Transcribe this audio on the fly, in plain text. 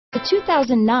The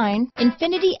 2009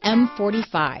 INFINITI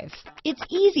M45. It's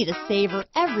easy to savor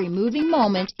every moving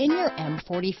moment in your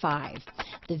M45.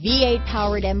 The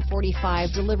V8-powered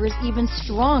M45 delivers even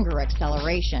stronger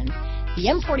acceleration. The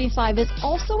M45 is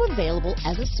also available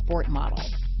as a sport model.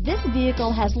 This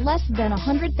vehicle has less than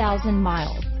 100,000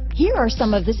 miles. Here are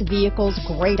some of this vehicle's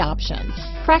great options: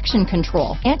 traction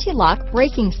control, anti-lock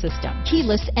braking system,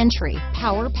 keyless entry,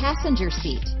 power passenger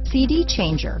seat, CD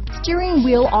changer, steering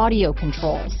wheel audio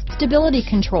controls, stability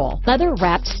control,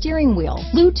 leather-wrapped steering wheel,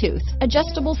 Bluetooth,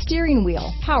 adjustable steering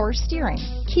wheel, power steering,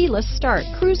 keyless start,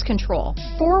 cruise control,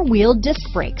 four-wheel disc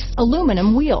brakes,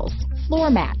 aluminum wheels, floor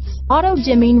mats,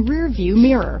 auto-dimming rear-view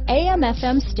mirror,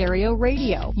 AM/FM stereo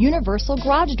radio, universal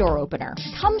garage door opener.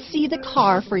 Come see the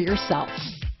car for yourself.